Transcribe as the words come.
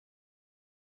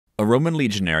A Roman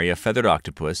legionary, a feathered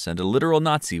octopus, and a literal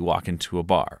Nazi walk into a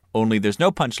bar. Only there's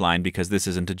no punchline because this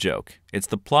isn't a joke. It's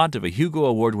the plot of a Hugo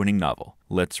Award-winning novel.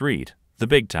 Let's read The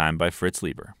Big Time by Fritz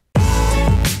Leiber.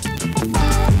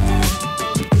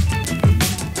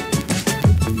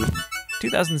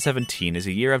 2017 is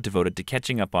a year I've devoted to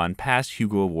catching up on past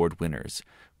Hugo Award winners.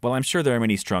 While I'm sure there are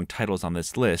many strong titles on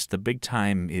this list, The Big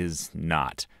Time is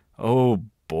not. Oh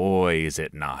boy, is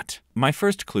it not. My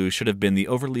first clue should have been the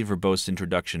overly verbose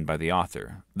introduction by the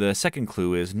author. The second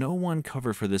clue is no one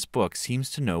cover for this book seems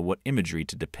to know what imagery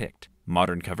to depict.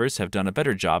 Modern covers have done a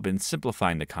better job in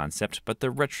simplifying the concept, but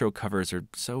the retro covers are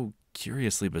so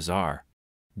curiously bizarre.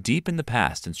 Deep in the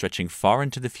past and stretching far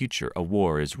into the future, a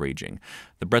war is raging.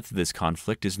 The breadth of this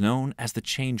conflict is known as the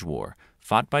Change War,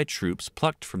 fought by troops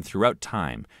plucked from throughout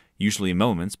time, usually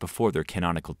moments before their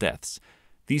canonical deaths.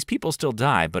 These people still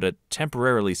die, but a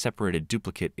temporarily separated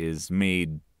duplicate is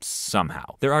made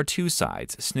somehow. There are two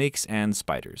sides, snakes and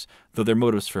spiders, though their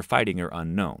motives for fighting are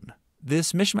unknown.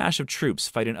 This mishmash of troops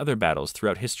fight in other battles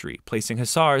throughout history, placing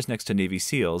Hussars next to Navy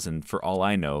SEALs and, for all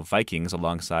I know, Vikings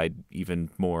alongside even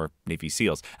more Navy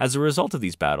SEALs. As a result of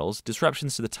these battles,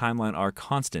 disruptions to the timeline are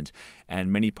constant, and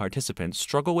many participants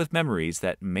struggle with memories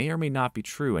that may or may not be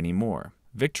true anymore.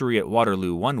 Victory at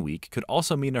Waterloo one week could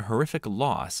also mean a horrific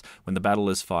loss when the battle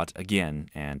is fought again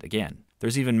and again.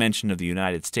 There's even mention of the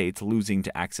United States losing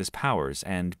to Axis powers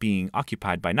and being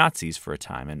occupied by Nazis for a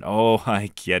time, and oh,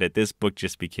 I get it, this book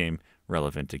just became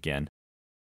relevant again.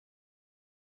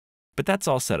 But that's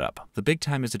all set up. The big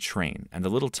time is a train, and the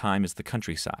little time is the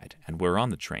countryside, and we're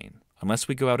on the train. Unless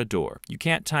we go out a door. You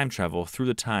can't time travel through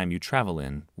the time you travel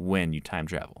in when you time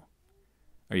travel.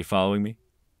 Are you following me?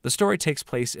 The story takes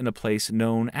place in a place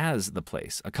known as The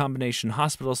Place, a combination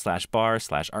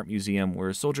hospital/bar/art museum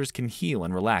where soldiers can heal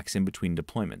and relax in between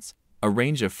deployments. A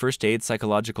range of first aid,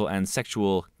 psychological, and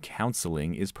sexual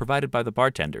counseling is provided by the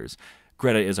bartenders.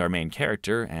 Greta is our main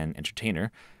character and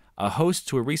entertainer, a host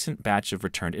to a recent batch of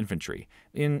returned infantry.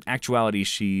 In actuality,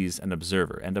 she's an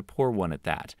observer, and a poor one at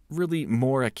that. Really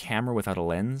more a camera without a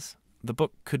lens. The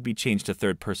book could be changed to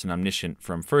third-person omniscient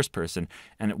from first-person,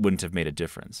 and it wouldn't have made a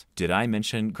difference. Did I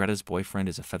mention Greta's boyfriend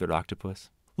is a feathered octopus?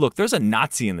 Look, there's a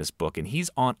Nazi in this book, and he's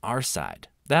on our side.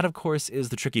 That, of course, is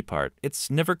the tricky part.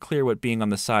 It's never clear what being on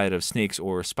the side of snakes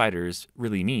or spiders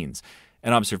really means,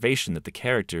 an observation that the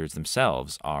characters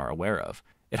themselves are aware of.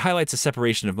 It highlights a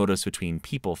separation of motives between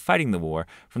people fighting the war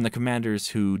from the commanders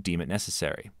who deem it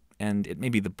necessary, and it may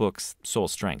be the book's sole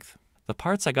strength. The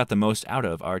parts I got the most out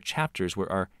of are chapters where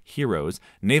our heroes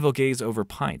navel-gaze over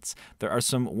pints. There are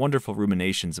some wonderful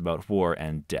ruminations about war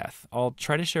and death. I'll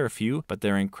try to share a few, but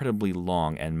they're incredibly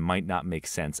long and might not make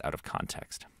sense out of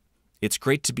context. It's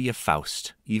great to be a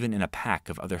Faust, even in a pack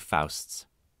of other Fausts.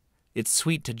 It's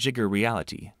sweet to jigger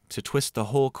reality, to twist the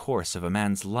whole course of a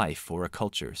man's life or a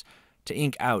culture's, to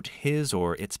ink out his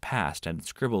or its past and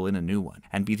scribble in a new one,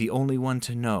 and be the only one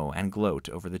to know and gloat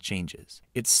over the changes.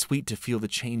 It's sweet to feel the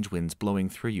change winds blowing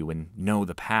through you and know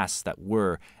the pasts that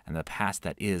were, and the past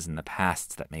that is, and the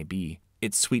pasts that may be.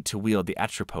 It's sweet to wield the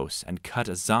Atropos and cut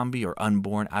a zombie or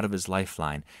unborn out of his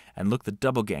lifeline, and look the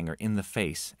doubleganger in the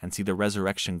face and see the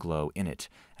resurrection glow in it,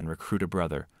 and recruit a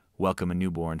brother, welcome a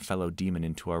newborn fellow demon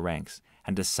into our ranks,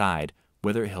 and decide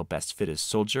whether he'll best fit as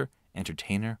soldier,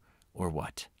 entertainer, or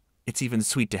what. It's even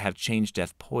sweet to have change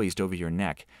death poised over your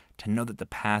neck, to know that the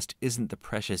past isn't the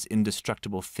precious,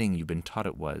 indestructible thing you've been taught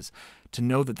it was, to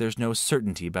know that there's no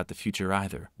certainty about the future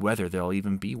either, whether there'll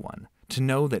even be one, to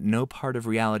know that no part of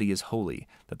reality is holy,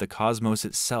 that the cosmos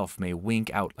itself may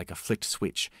wink out like a flicked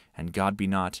switch, and God be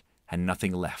not, and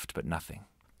nothing left but nothing.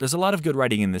 There's a lot of good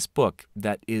writing in this book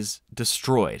that is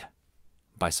destroyed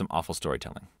by some awful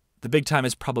storytelling. The Big Time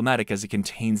is problematic as it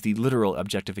contains the literal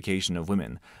objectification of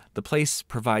women. The place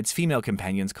provides female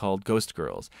companions called ghost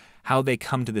girls. How they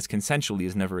come to this consensually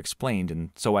is never explained,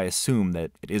 and so I assume that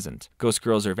it isn't. Ghost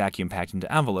girls are vacuum packed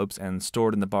into envelopes and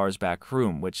stored in the bar's back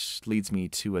room, which leads me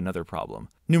to another problem.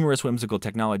 Numerous whimsical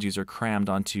technologies are crammed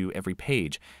onto every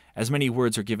page. As many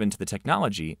words are given to the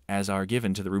technology as are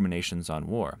given to the ruminations on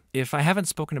war. If I haven't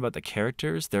spoken about the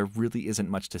characters, there really isn't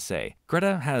much to say.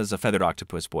 Greta has a feathered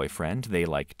octopus boyfriend. They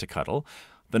like to cuddle.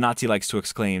 The Nazi likes to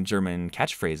exclaim German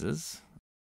catchphrases.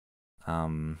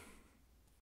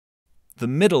 The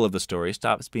middle of the story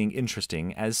stops being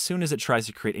interesting as soon as it tries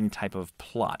to create any type of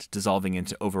plot, dissolving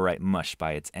into overripe mush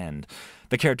by its end.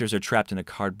 The characters are trapped in a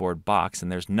cardboard box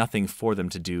and there's nothing for them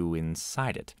to do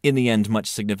inside it. In the end, much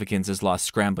significance is lost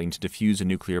scrambling to defuse a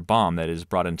nuclear bomb that is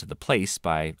brought into the place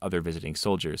by other visiting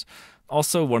soldiers.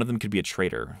 Also, one of them could be a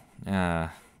traitor.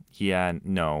 Yeah,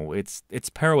 no, it's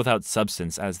peril without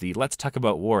substance, as the let's talk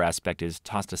about war aspect is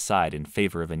tossed aside in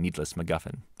favor of a needless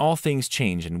MacGuffin. All things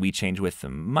change and we change with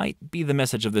them might be the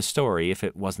message of the story if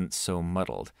it wasn't so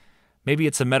muddled. Maybe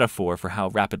it's a metaphor for how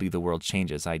rapidly the world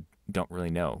changes, I don't really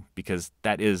know, because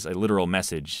that is a literal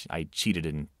message. I cheated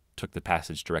and took the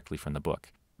passage directly from the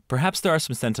book. Perhaps there are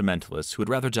some sentimentalists who would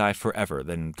rather die forever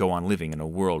than go on living in a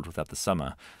world without the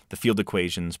summa, the field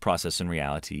equations, process and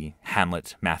reality,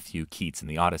 Hamlet, Matthew, Keats, and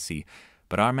the Odyssey.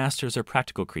 But our masters are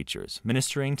practical creatures,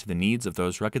 ministering to the needs of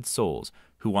those rugged souls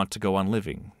who want to go on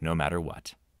living no matter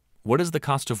what. What is the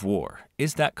cost of war?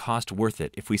 Is that cost worth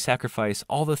it if we sacrifice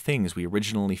all the things we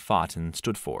originally fought and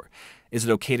stood for? Is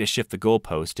it okay to shift the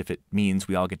goalpost if it means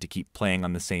we all get to keep playing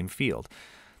on the same field?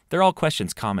 They're all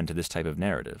questions common to this type of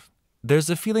narrative.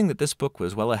 There's a feeling that this book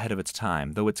was well ahead of its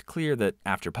time, though it's clear that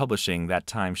after publishing, that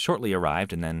time shortly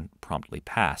arrived and then promptly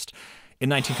passed. In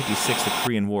 1956, the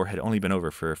Korean War had only been over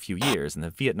for a few years, and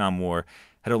the Vietnam War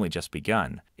had only just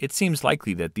begun. It seems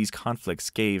likely that these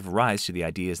conflicts gave rise to the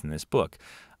ideas in this book,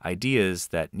 ideas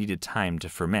that needed time to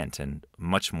ferment and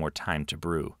much more time to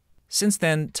brew. Since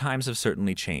then, times have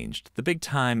certainly changed. The Big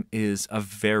Time is a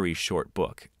very short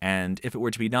book, and if it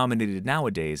were to be nominated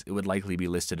nowadays, it would likely be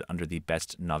listed under the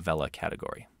Best Novella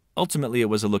category. Ultimately, it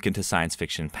was a look into science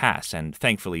fiction past, and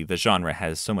thankfully, the genre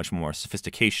has so much more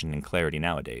sophistication and clarity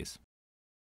nowadays.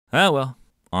 Ah well,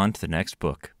 on to the next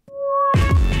book.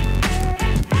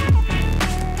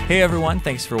 Hey everyone,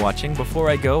 thanks for watching. Before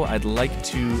I go, I'd like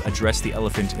to address the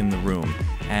elephant in the room,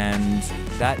 and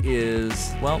that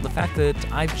is, well, the fact that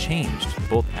I've changed,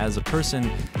 both as a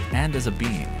person and as a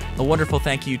being. A wonderful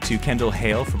thank you to Kendall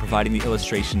Hale for providing the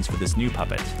illustrations for this new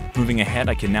puppet. Moving ahead,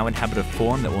 I can now inhabit a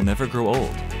form that will never grow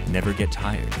old, never get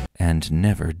tired, and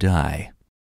never die.